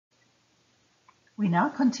We now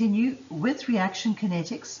continue with reaction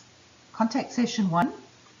kinetics, contact session 1,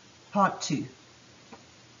 part 2.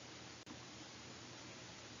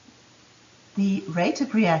 The rate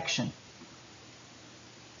of reaction.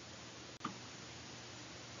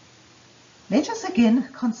 Let us again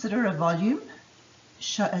consider a volume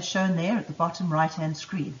as shown there at the bottom right-hand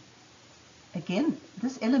screen. Again,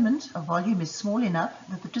 this element of volume is small enough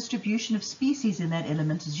that the distribution of species in that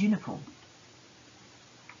element is uniform.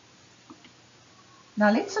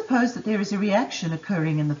 Now let's suppose that there is a reaction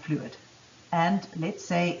occurring in the fluid, and let's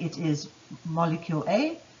say it is molecule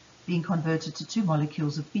A being converted to 2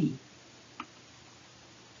 molecules of B.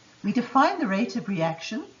 We define the rate of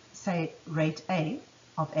reaction, say rate A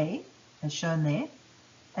of A, as shown there,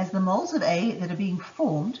 as the moles of A that are being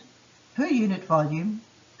formed per unit volume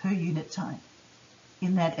per unit time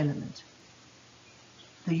in that element.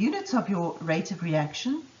 The units of your rate of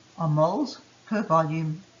reaction are moles per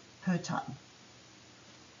volume per time.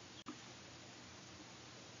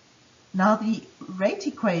 Now the rate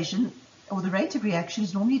equation, or the rate of reaction,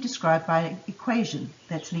 is normally described by an equation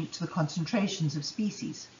that's linked to the concentrations of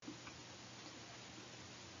species.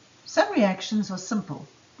 Some reactions are simple,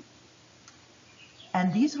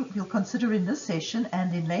 and these we'll consider in this session,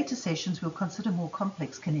 and in later sessions we'll consider more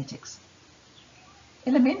complex kinetics.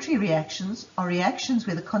 Elementary reactions are reactions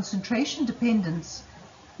where the concentration dependence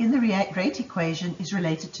in the rate equation is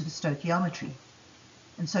related to the stoichiometry.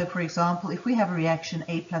 And so, for example, if we have a reaction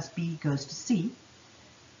A plus B goes to C,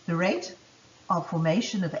 the rate of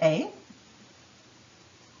formation of A,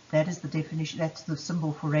 that is the definition, that's the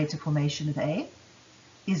symbol for rate of formation of A,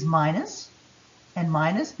 is minus, and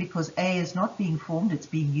minus because A is not being formed, it's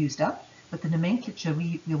being used up, but the nomenclature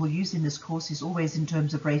we will use in this course is always in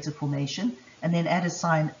terms of rate of formation, and then add a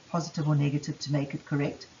sign positive or negative to make it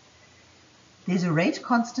correct. There's a rate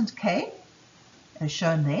constant K, as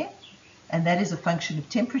shown there, and that is a function of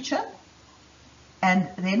temperature. And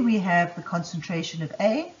then we have the concentration of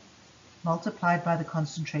A multiplied by the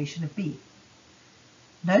concentration of B.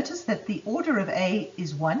 Notice that the order of A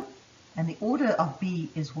is 1 and the order of B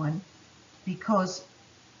is 1 because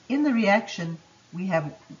in the reaction we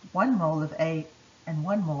have 1 mole of A and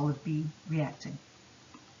 1 mole of B reacting.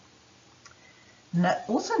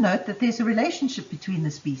 Also note that there's a relationship between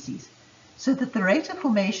the species, so that the rate of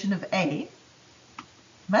formation of A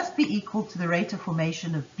must be equal to the rate of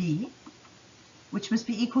formation of B, which must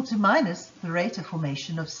be equal to minus the rate of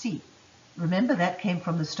formation of C. Remember, that came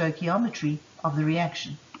from the stoichiometry of the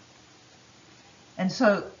reaction. And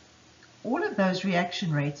so all of those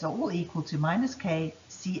reaction rates are all equal to minus K,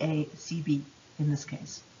 Ca, Cb in this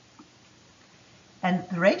case. And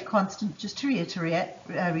the rate constant, just to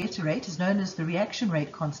reiterate, is known as the reaction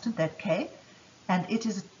rate constant, that K, and it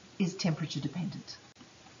is temperature dependent.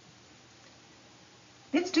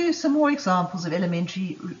 Let's do some more examples of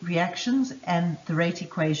elementary reactions and the rate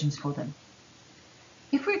equations for them.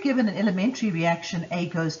 If we're given an elementary reaction A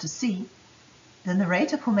goes to C, then the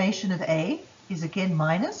rate of formation of A is again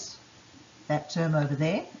minus that term over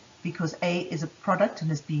there, because A is a product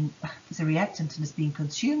and is a reactant and is being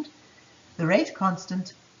consumed. The rate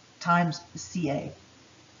constant times Ca.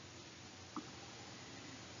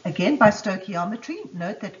 Again, by stoichiometry,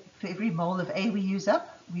 note that for every mole of A we use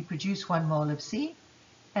up, we produce 1 mole of C.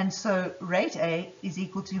 And so rate A is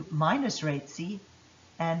equal to minus rate C,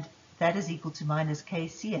 and that is equal to minus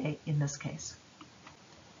Kca in this case.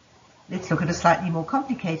 Let's look at a slightly more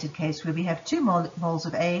complicated case where we have 2 moles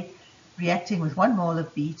of A reacting with 1 mole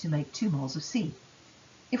of B to make 2 moles of C.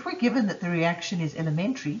 If we're given that the reaction is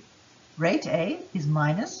elementary, rate A is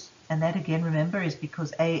minus, and that again, remember, is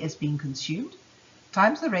because A is being consumed,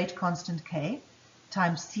 times the rate constant K,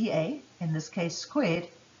 times Ca, in this case squared,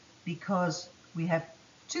 because we have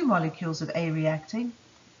 2 molecules of A reacting,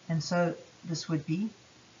 and so this would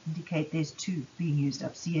indicate there's 2 being used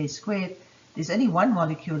up, Ca squared. There's only 1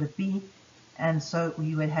 molecule of B, and so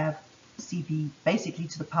we would have Cb basically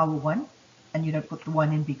to the power 1, and you don't put the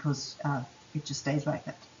 1 in because it just stays like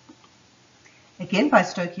that. Again, by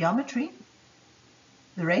stoichiometry,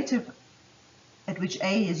 the rate at which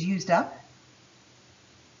A is used up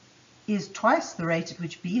is twice the rate at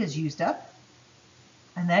which B is used up,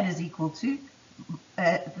 and that is equal to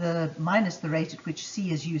minus the rate at which C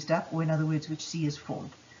is used up, or in other words, which C is formed,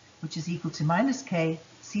 which is equal to minus K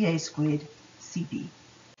Ca squared Cb.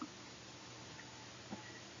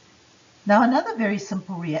 Now another very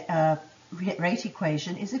simple rate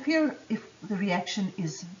equation is if the reaction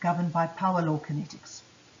is governed by power law kinetics.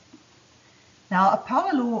 Now a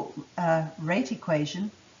power law rate equation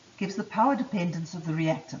gives the power dependence of the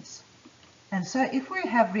reactants. And so if we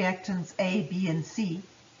have reactants A, B, and C,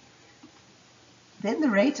 Then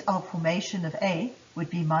the rate of formation of A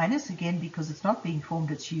would be minus, again because it's not being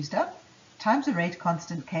formed, it's used up, times the rate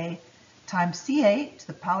constant K, times Ca to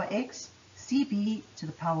the power x, Cb to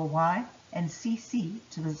the power y, and Cc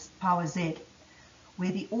to the power z,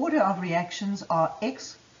 where the order of reactions are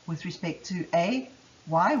x with respect to A,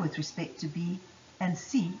 y with respect to B, and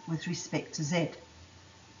C with respect to Z.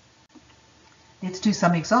 Let's do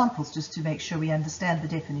some examples just to make sure we understand the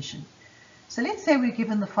definition. So let's say we're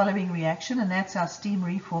given the following reaction, and that's our steam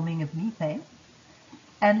reforming of methane.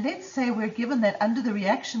 And let's say we're given that under the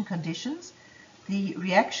reaction conditions, the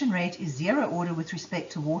reaction rate is zero order with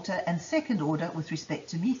respect to water and second order with respect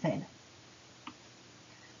to methane.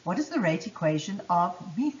 What is the rate equation of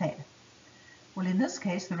methane? Well, in this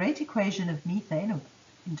case, the rate equation of methane,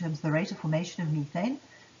 in terms of the rate of formation of methane,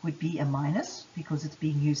 would be a minus, because it's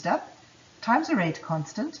being used up, times the rate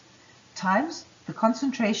constant, times the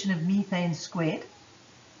concentration of methane squared,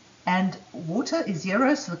 and water is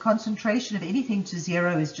zero, so the concentration of anything to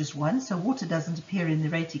zero is just 1, so water doesn't appear in the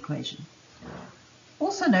rate equation.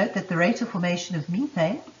 Also note that the rate of formation of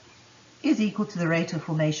methane is equal to the rate of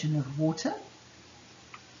formation of water,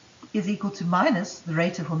 is equal to minus the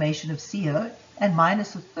rate of formation of CO, and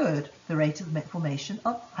minus a third the rate of formation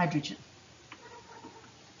of hydrogen.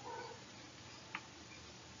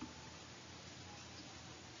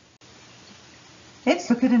 Let's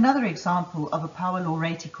look at another example of a power law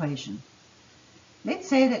rate equation. Let's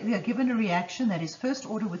say that we are given a reaction that is first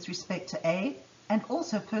order with respect to A and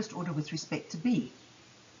also first order with respect to B.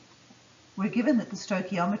 We're given that the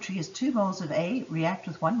stoichiometry is 2 moles of A react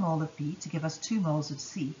with 1 mole of B to give us 2 moles of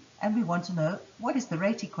C, and we want to know what is the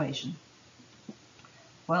rate equation.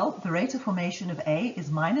 Well, the rate of formation of A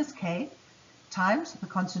is minus K times the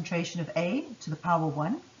concentration of A to the power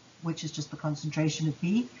 1, which is just the concentration of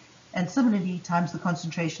B, and similarly times the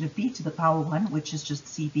concentration of B to the power 1, which is just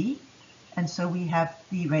Cb, and so we have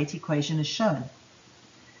the rate equation as shown.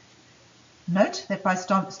 Note that by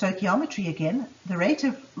stoichiometry again, the rate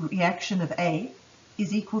of reaction of A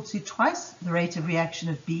is equal to twice the rate of reaction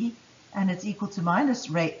of B, and it's equal to minus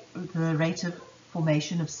the rate of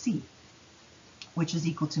formation of C, which is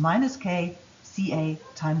equal to minus K Ca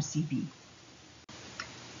times Cb.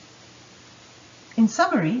 In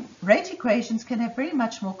summary, rate equations can have very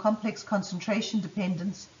much more complex concentration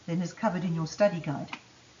dependence than is covered in your study guide.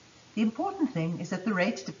 The important thing is that the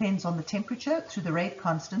rate depends on the temperature through the rate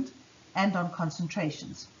constant and on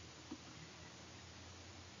concentrations.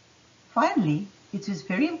 Finally, it is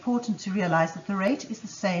very important to realize that the rate is the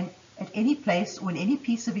same at any place or in any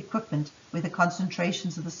piece of equipment where the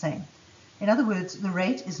concentrations are the same. In other words, the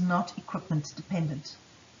rate is not equipment dependent.